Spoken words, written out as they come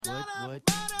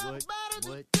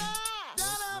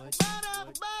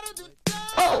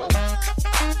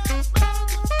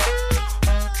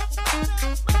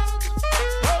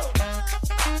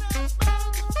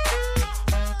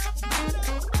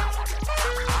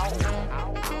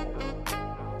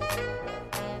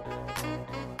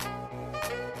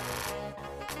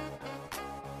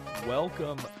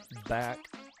Welcome back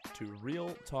to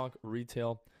Real Talk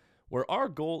Retail, where our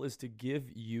goal is to give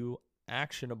you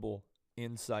actionable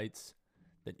insights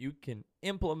that you can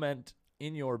implement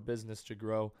in your business to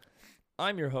grow.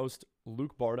 I'm your host,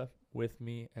 Luke Barta. With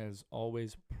me, as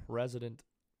always, president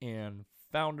and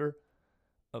founder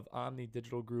of Omni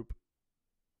Digital Group,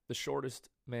 the shortest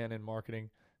man in marketing,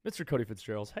 Mr. Cody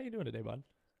Fitzgerald. How you doing today, bud?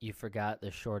 You forgot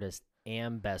the shortest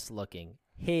and best looking.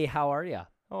 Hey, how are ya?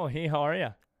 Oh, hey, how are you?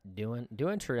 Doing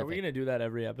terrific. Are we going to do that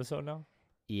every episode now?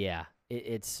 Yeah,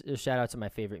 it's a shout out to my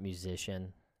favorite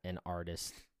musician and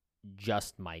artist,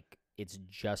 Just Mike. It's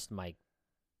Just Mike,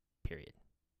 period.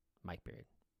 Mike, period.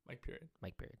 Mike, period.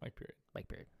 Mike, period. Mike, period. Mike,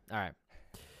 period. All right.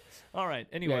 All right.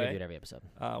 We gotta do Anyway, it every episode.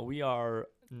 we are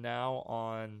now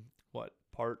on,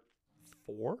 part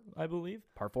 4, I believe?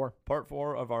 Part 4. Part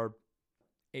 4 of our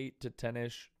 8 to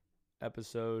 10-ish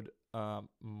episode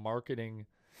marketing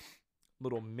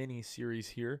little mini series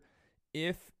here.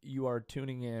 If you are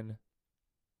tuning in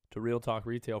to Real Talk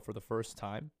Retail for the first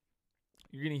time,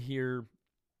 you're going to hear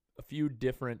a few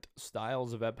different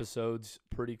styles of episodes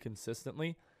pretty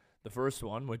consistently. The first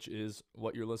one, which is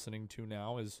what you're listening to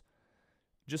now, is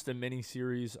just a mini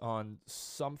series on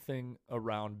something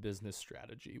around business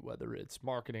strategy, whether it's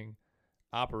marketing,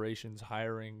 operations,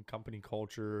 hiring, company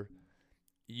culture,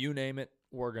 you name it,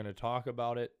 we're going to talk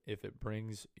about it if it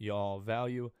brings y'all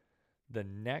value. The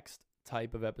next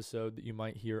type of episode that you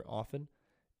might hear often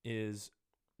is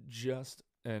just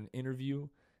an interview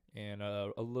and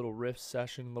a little riff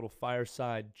session, little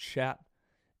fireside chat,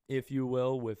 if you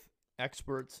will, with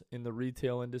experts in the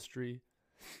retail industry,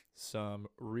 some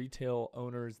retail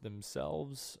owners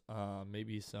themselves,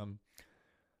 maybe some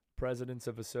presidents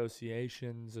of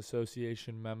associations,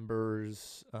 association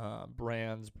members,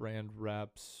 brands, brand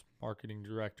reps, marketing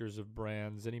directors of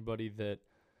brands, anybody that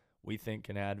we think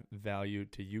can add value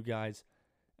to you guys.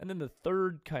 And then the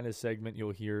third kind of segment you'll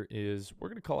hear is, we're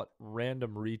going to call it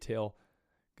Random Retail.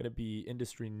 Going to be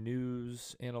industry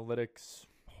news, analytics,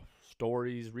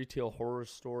 stories, retail horror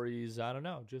stories. I don't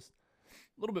know, just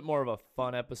a little bit more of a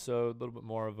fun episode, a little bit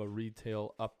more of a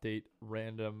retail update,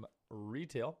 Random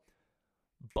Retail.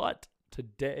 But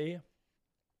today,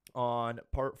 on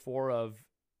part 4 of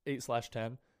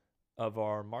 8/10 of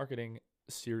our marketing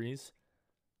series,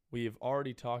 we've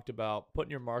already talked about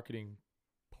putting your marketing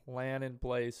plan in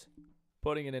place,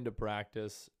 putting it into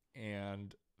practice,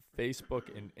 and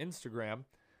Facebook and Instagram.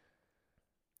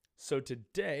 So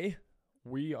today,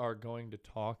 we are going to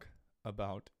talk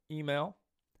about email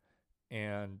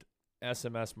and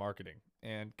SMS marketing.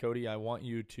 And Cody, I want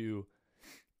you to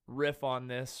riff on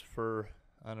this for,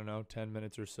 10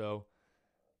 minutes or so.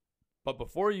 But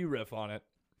before you riff on it,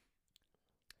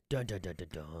 Dun, dun, dun, dun,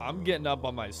 dun. I'm getting up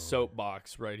on my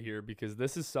soapbox right here, because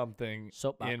this is something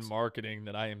in marketing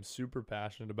that I am super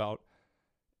passionate about,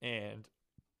 and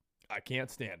I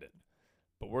can't stand it.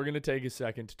 But we're going to take a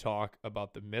second to talk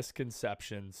about the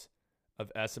misconceptions of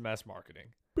SMS marketing,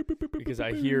 because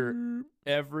I hear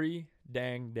every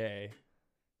dang day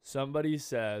somebody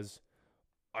says,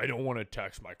 I don't want to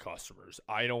text my customers.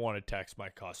 I don't want to text my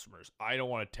customers. I don't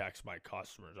want to text my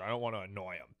customers. I don't want to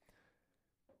annoy them.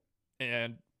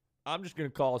 And I'm just going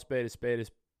to call a spade a spade.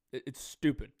 It's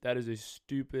stupid. That is a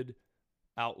stupid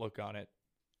outlook on it.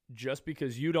 Just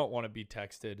because you don't want to be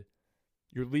texted,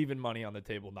 you're leaving money on the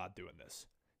table not doing this.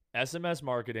 SMS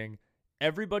marketing,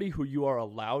 everybody who you are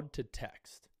allowed to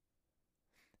text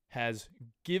has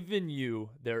given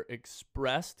you their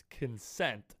expressed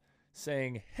consent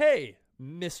saying, hey,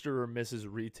 Mr. or Mrs.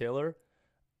 Retailer,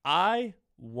 I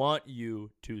want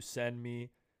you to send me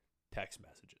text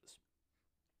messages.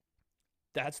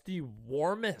 That's the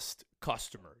warmest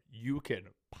customer you can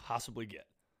possibly get.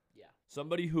 Yeah.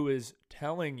 Somebody who is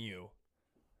telling you,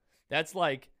 that's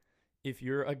like if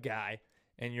you're a guy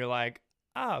and you're like,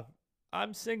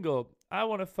 I'm single. I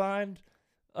want to find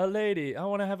a lady. I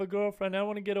want to have a girlfriend. I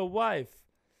want to get a wife,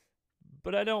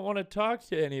 but I don't want to talk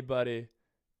to anybody.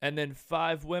 And then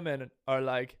 5 women are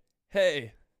like,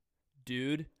 hey,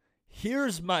 dude,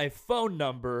 here's my phone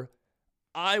number.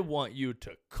 I want you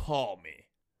to call me.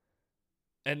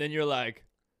 And then you're like,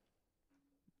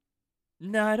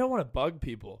 nah, I don't want to bug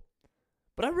people,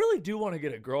 but I really do want to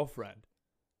get a girlfriend.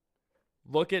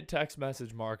 Look at text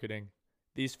message marketing.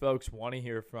 These folks want to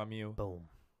hear from you. Boom.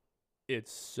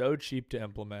 It's so cheap to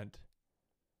implement,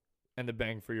 and the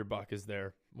bang for your buck is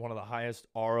there. One of the highest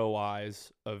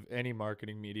ROIs of any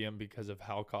marketing medium because of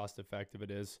how cost effective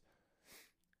it is.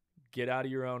 Get out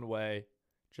of your own way.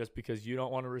 Just because you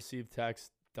don't want to receive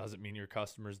text doesn't mean your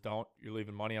customers don't. You're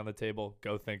leaving money on the table.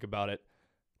 Go think about it.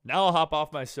 Now I'll hop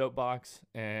off my soapbox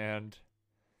and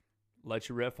let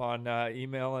you riff on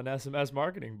email and SMS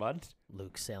marketing, bud.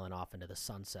 Luke sailing off into the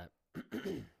sunset.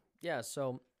 Yeah,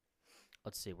 so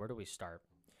let's see. Where do we start?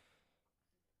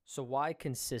 So why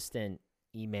consistent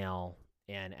email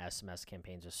and SMS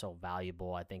campaigns are so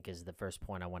valuable, I think, is the first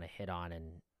point I want to hit on.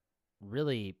 And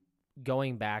really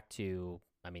going back to,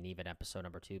 even episode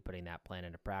number 2, putting that plan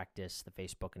into practice, the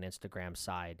Facebook and Instagram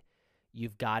side,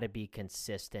 you've got to be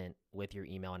consistent with your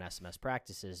email and SMS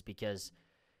practices because,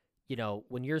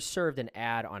 when you're served an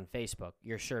ad on Facebook,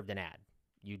 you're served an ad.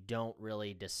 You don't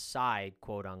really decide,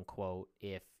 quote unquote,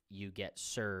 if you get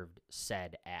served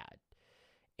said ad.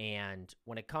 And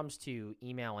when it comes to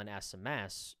email and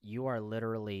SMS, you are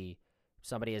literally,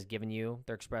 somebody has given you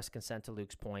their express consent to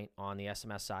Luke's point on the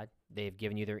SMS side. They've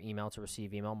given you their email to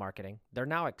receive email marketing. They're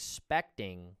now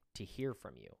expecting to hear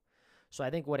from you. So I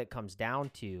think what it comes down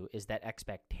to is that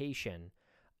expectation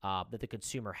that the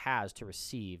consumer has to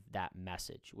receive that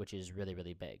message, which is really,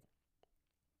 really big.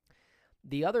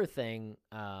 The other thing,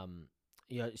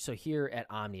 so here at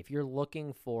Omni, if you're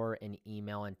looking for an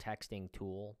email and texting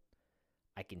tool,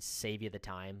 I can save you the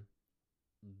time,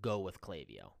 go with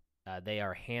Klaviyo. They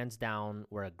are hands down,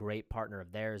 we're a great partner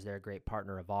of theirs. They're a great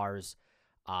partner of ours.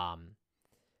 First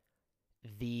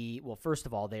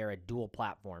of all, they are a dual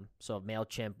platform. So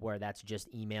MailChimp, where that's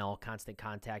just email, Constant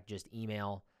Contact, just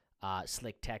email.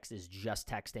 Slick Text is just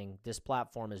texting. This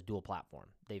platform is dual platform.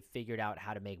 They've figured out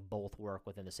how to make both work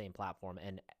within the same platform,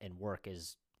 and work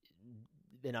is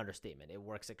an understatement. It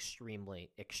works extremely,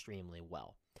 extremely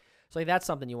well. So that's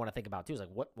something you want to think about too. Is like,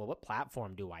 what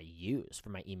platform do I use for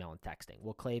my email and texting?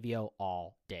 Well, Klaviyo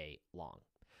all day long.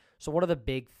 So what are the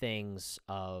big things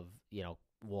of,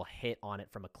 we'll hit on it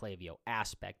from a Klaviyo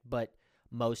aspect, but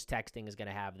most texting is going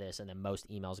to have this, and then most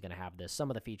email is going to have this.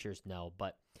 Some of the features, no,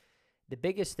 but the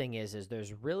biggest thing is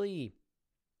there's really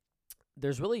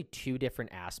 2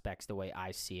 different aspects the way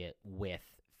I see it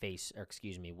with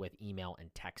with email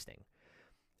and texting.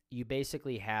 You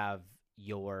basically have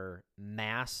your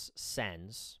mass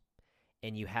sends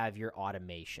and you have your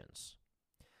automations.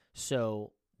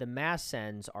 So the mass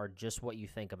sends are just what you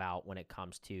think about when it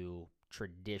comes to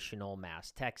traditional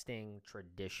mass texting,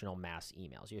 traditional mass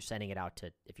emails. You're sending it out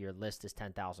to, if your list is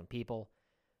 10,000 people,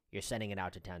 you're sending it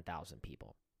out to 10,000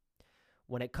 people.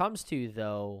 When it comes to,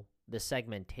 though, the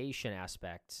segmentation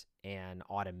aspects and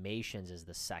automations is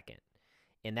the second.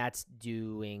 And that's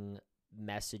doing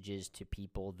messages to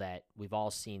people that we've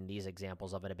all seen these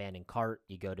examples of an abandoned cart.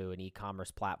 You go to an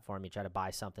e-commerce platform, you try to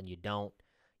buy something, you don't.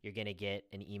 You're going to get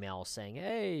an email saying,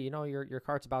 hey, your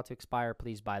cart's about to expire.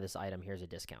 Please buy this item. Here's a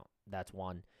discount. That's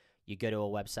one. You go to a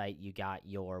website, you got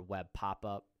your web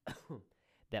pop-up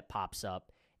that pops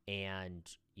up, and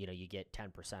you get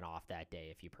 10% off that day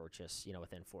if you purchase,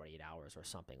 within 48 hours or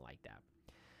something like that.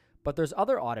 But there's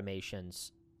other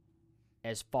automations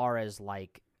as far as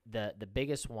like the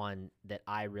biggest one that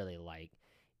I really like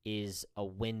is a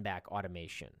win-back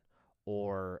automation,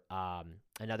 or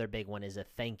another big one is a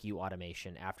thank you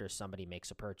automation after somebody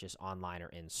makes a purchase online or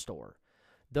in store.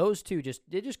 Those two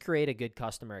just create a good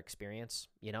customer experience.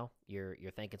 You're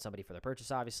thanking somebody for their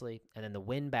purchase, obviously, and then the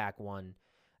win-back one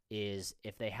is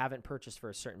if they haven't purchased for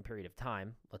a certain period of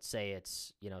time, let's say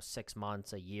it's 6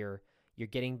 months, a year, you're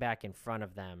getting back in front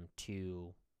of them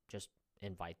to just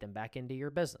invite them back into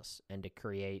your business and to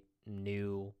create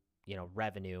new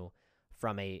revenue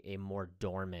from a more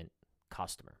dormant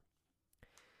customer.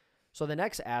 So the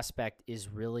next aspect is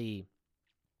really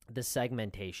the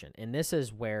segmentation, and this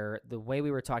is where the way we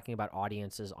were talking about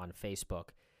audiences on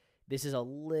Facebook, this is a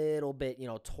little bit,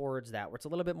 towards that, where it's a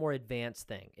little bit more advanced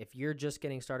thing. If you're just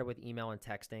getting started with email and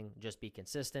texting, just be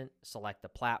consistent, select the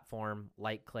platform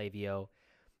like Klaviyo,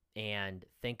 and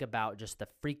think about just the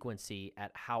frequency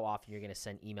at how often you're going to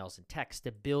send emails and texts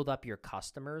to build up your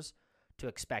customers to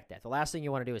expect that. The last thing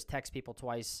you want to do is text people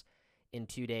twice in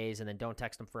 2 days and then don't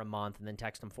text them for a month and then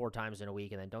text them 4 times in a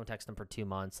week and then don't text them for 2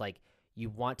 months. Like, you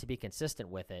want to be consistent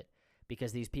with it,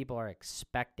 because these people are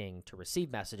expecting to receive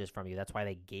messages from you. That's why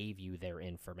they gave you their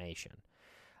information.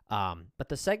 But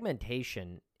the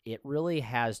segmentation, it really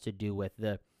has to do with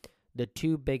the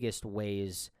 2 biggest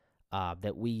ways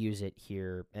that we use it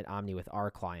here at Omni with our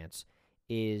clients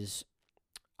is,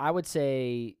 I would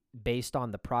say, based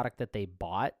on the product that they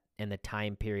bought and the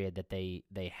time period that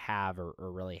they have or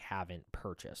really haven't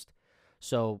purchased.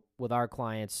 So with our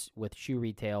clients with shoe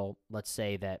retail, let's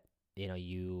say that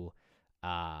you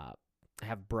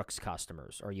have Brooks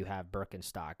customers, or you have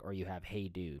Birkenstock, or you have Hey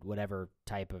Dude, whatever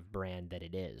type of brand that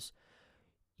it is.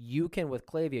 You can, with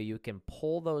Klaviyo, you can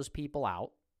pull those people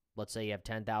out. Let's say you have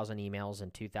 10,000 emails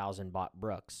and 2,000 bought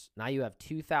Brooks. Now you have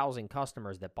 2,000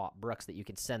 customers that bought Brooks that you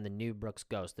can send the new Brooks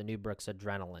Ghost, the new Brooks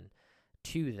Adrenaline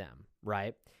to them,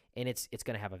 right? And it's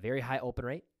going to have a very high open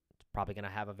rate. It's probably going to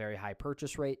have a very high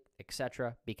purchase rate,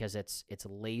 etc., because it's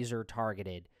laser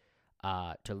targeted.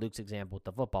 To Luke's example with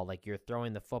the football, like you're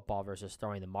throwing the football versus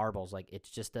throwing the marbles, like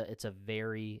it's a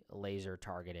very laser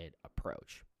targeted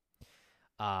approach.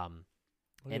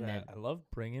 Look at that. I love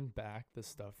bringing back the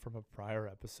stuff from a prior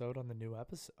episode on the new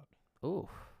episode. Ooh,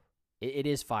 it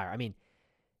is fire. I mean,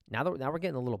 now we're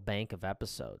getting a little bank of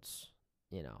episodes,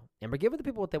 and we're giving the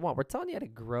people what they want. We're telling you how to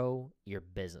grow your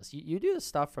business. You do the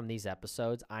stuff from these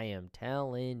episodes, I am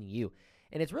telling you.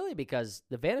 And it's really because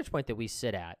the vantage point that we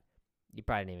sit at, you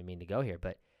probably didn't even mean to go here,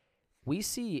 but we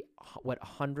see what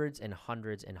hundreds and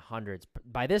hundreds and hundreds,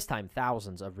 by this time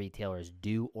thousands of retailers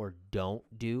do or don't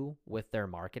do with their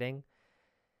marketing.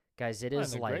 Guys, it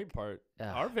is like... the great part,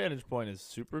 our vantage point is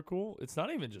super cool. It's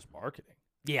not even just marketing.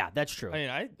 Yeah, that's true. I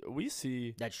mean, we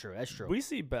see... That's true. We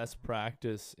see best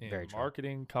practice in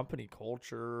marketing, company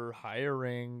culture,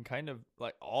 hiring, kind of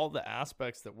like all the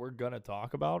aspects that we're going to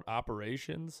talk about,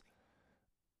 operations.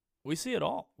 We see it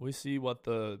all. We see what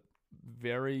the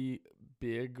very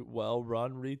big,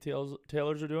 well-run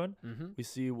retailers are doing. Mm-hmm. We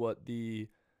see what the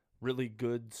really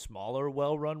good, smaller,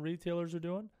 well-run retailers are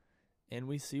doing. And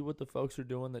we see what the folks are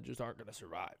doing that just aren't going to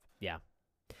survive. Yeah.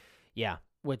 Yeah.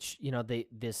 Which,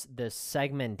 the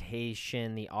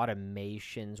segmentation, the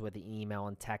automations with the email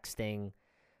and texting,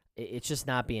 it's just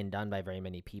not being done by very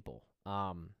many people.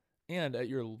 And at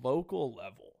your local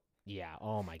level. Yeah.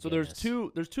 Oh my goodness.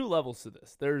 So there's two levels to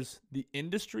this. There's the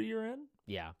industry you're in.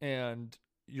 Yeah. And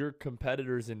your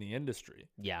competitors in the industry.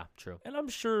 Yeah, true. And I'm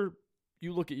sure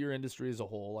you look at your industry as a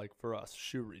whole, like for us,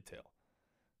 shoe retail.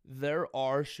 There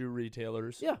are shoe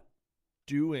retailers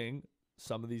doing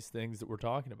some of these things that we're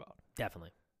talking about. Definitely.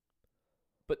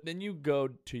 But then you go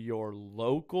to your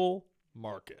local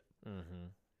market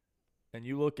and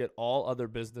you look at all other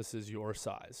businesses your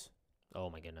size.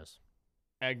 Oh, my goodness.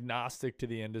 Agnostic to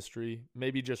the industry,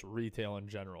 maybe just retail in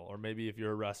general, or maybe if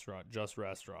you're a restaurant, just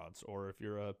restaurants, or if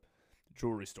you're a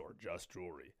jewelry store, just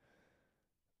jewelry.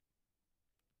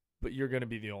 But you're going to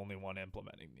be the only one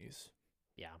implementing these.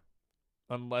 Yeah.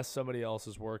 Unless somebody else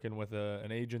is working with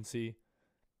an agency,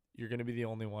 you're going to be the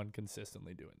only one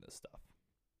consistently doing this stuff.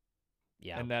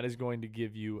 Yeah. And that is going to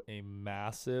give you a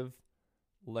massive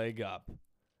leg up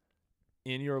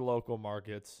in your local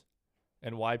markets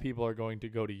and why people are going to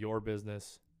go to your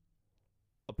business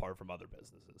apart from other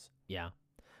businesses. Yeah.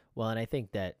 Well, and I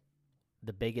think that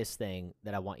the biggest thing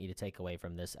that I want you to take away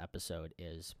from this episode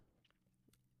is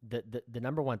the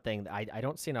number one thing that I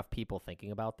don't see enough people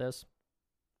thinking about this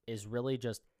is really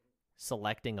just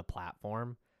selecting a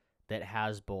platform that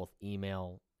has both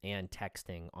email and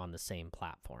texting on the same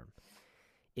platform.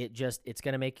 It's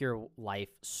going to make your life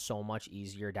so much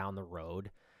easier down the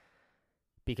road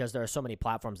because there are so many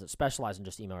platforms that specialize in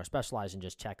just email or specialize in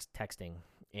just texting.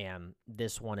 And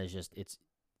this one is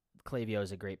Klaviyo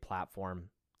is a great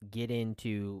platform. Get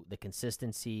into the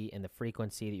consistency and the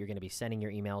frequency that you're going to be sending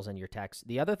your emails and your texts.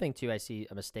 The other thing, too, I see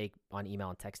a mistake on email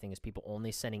and texting is people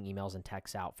only sending emails and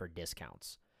texts out for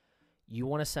discounts. You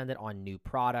want to send it on new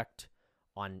product,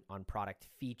 on product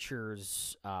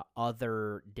features,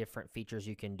 other different features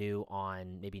you can do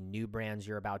on maybe new brands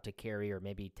you're about to carry or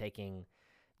maybe taking,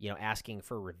 asking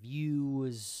for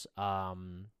reviews.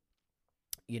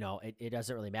 It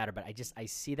doesn't really matter, but I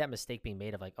see that mistake being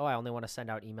made of like, oh, I only want to send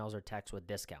out emails or texts with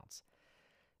discounts.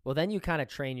 Well, then you kind of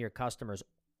train your customers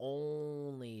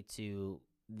only to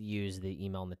use the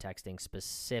email and the texting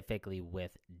specifically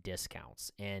with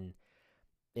discounts. And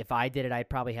if I did it, I'd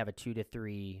probably have a 2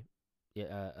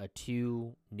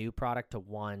 new product to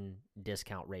 1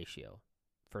 discount ratio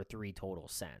for 3 total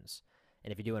sends.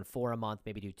 And if you're doing 4 a month,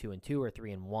 maybe do 2 and 2 or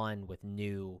 3 and 1 with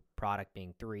new product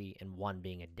being 3 and 1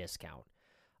 being a discount.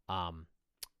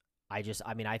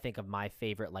 I think of my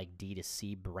favorite like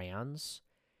D2C brands,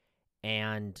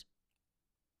 and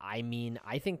I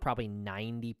think probably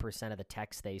 90% of the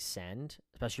text they send,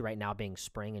 especially right now being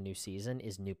spring and new season,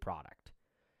 is new product.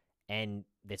 And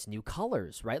it's new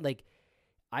colors, right? Like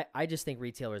I just think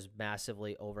retailers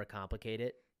massively overcomplicate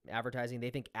it. Advertising,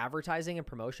 they think advertising and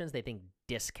promotions, they think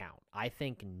discount. I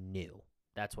think new.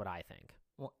 That's what I think.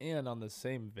 Well, and on the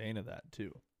same vein of that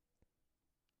too,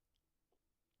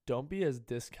 don't be as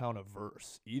discount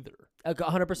averse either.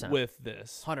 100%. With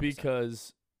this. 100%.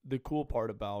 Because the cool part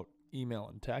about email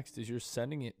and text is you're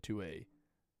sending it to a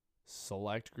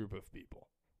select group of people.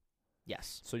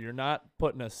 Yes. So you're not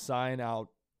putting a sign out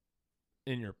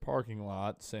in your parking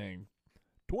lot saying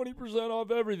 20%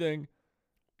 off everything.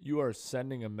 You are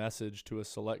sending a message to a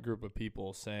select group of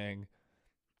people saying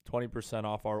 20%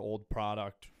 off our old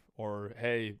product or,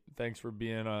 hey, thanks for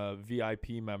being a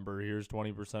VIP member. Here's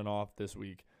 20% off this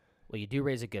week. Well, you do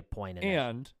raise a good point.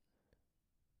 And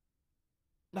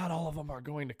not all of them are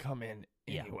going to come in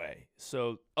anyway.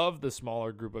 So of the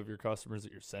smaller group of your customers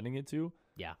that you're sending it to,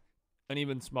 an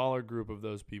even smaller group of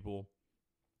those people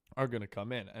are going to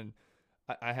come in. And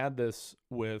I had this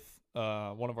with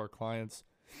one of our clients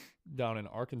down in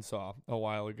Arkansas a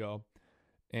while ago,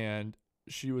 and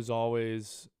she was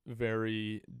always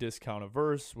very discount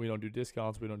averse. We don't do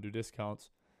discounts.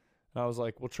 And I was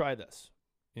like, well, try this.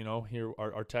 Here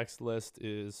our text list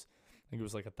is, I think it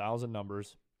was like 1,000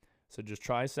 numbers. So just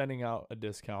try sending out a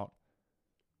discount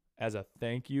as a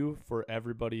thank you for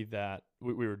everybody that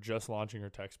we were just launching our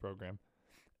text program.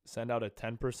 Send out a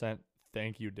 10%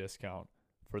 thank you discount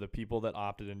for the people that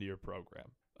opted into your program.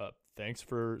 Thanks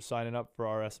for signing up for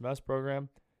our SMS program.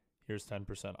 Here's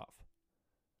 10% off.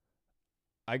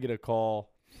 I get a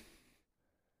call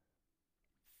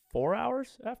 4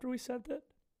 hours after we sent it.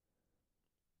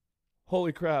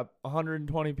 Holy crap,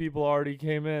 120 people already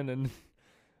came in and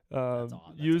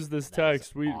use this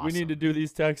text. We need to do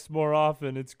these texts more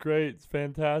often. It's great. It's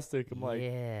fantastic. I'm like,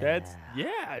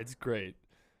 it's great.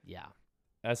 Yeah.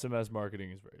 SMS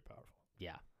marketing is very powerful.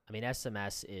 Yeah. I mean,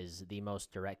 SMS is the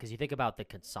most direct, because you think about the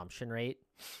consumption rate.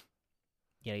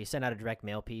 You send out a direct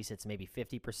mail piece, it's maybe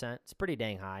 50%. It's pretty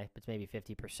dang high, but it's maybe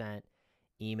 50%.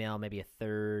 Email, maybe a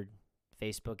third.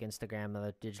 Facebook, Instagram,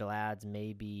 other digital ads,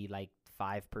 maybe like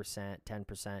 5%,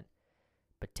 10%.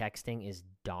 But texting is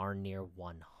darn near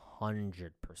 100%.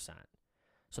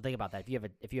 So think about that.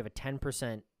 If you have a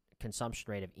 10%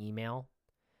 consumption rate of email,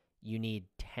 you need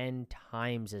 10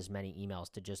 times as many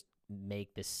emails to just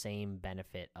make the same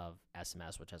benefit of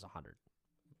SMS, which has 100.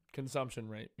 Consumption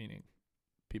rate meaning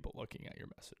people looking at your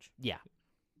message. Yeah.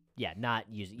 Yeah, not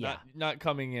using. Yeah. Not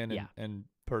coming in and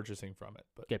purchasing from it.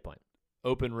 But good point.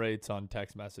 Open rates on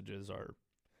text messages are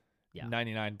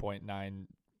 99.9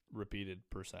 repeated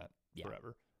percent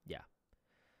forever. Yeah.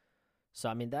 So,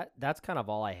 I mean, that's kind of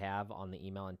all I have on the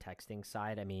email and texting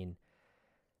side. I mean,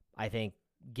 I think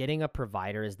getting a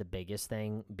provider is the biggest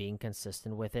thing, being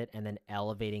consistent with it, and then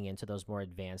elevating into those more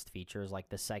advanced features like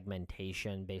the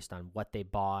segmentation based on what they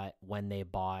bought, when they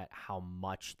bought, how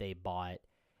much they bought,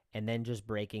 and then just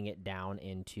breaking it down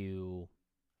into,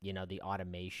 the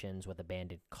automations with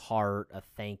abandoned cart, a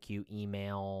thank you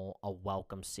email, a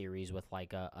welcome series with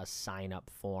like a sign-up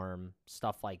form,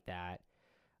 stuff like that.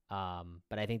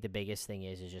 But I think the biggest thing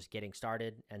is just getting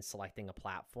started and selecting a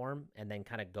platform and then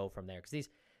kind of go from there. Because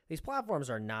these platforms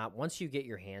are not, once you get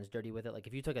your hands dirty with it, like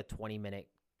if you took a 20-minute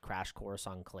crash course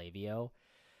on Klaviyo,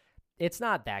 it's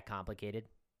not that complicated.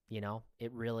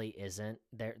 It really isn't.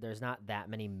 There's not that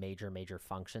many major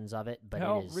functions of it, but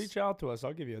it is. Reach out to us.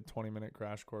 I'll give you a 20-minute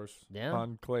crash course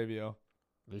on Klaviyo.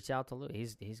 Reach out to Lou.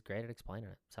 He's great at explaining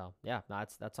it. So yeah,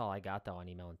 that's all I got though on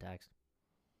email and text.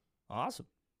 Awesome.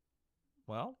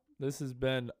 Well, this has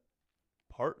been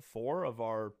part 4 of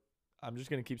our, I'm just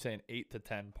going to keep saying 8 to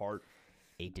 10 part.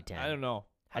 8 to 10. I don't know.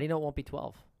 How do you know it won't be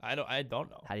 12? I don't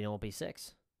know. How do you know it won't be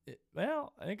 6? I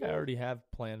think I already have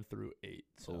planned through 8.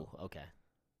 So. Ooh, okay.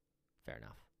 Fair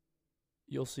enough.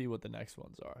 You'll see what the next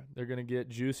ones are. They're going to get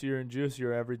juicier and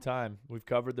juicier every time. We've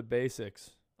covered the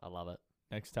basics. I love it.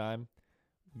 Next time,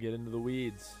 we'll get into the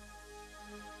weeds.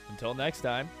 Until next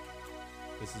time,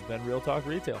 this has been Real Talk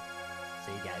Retail.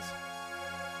 See you guys.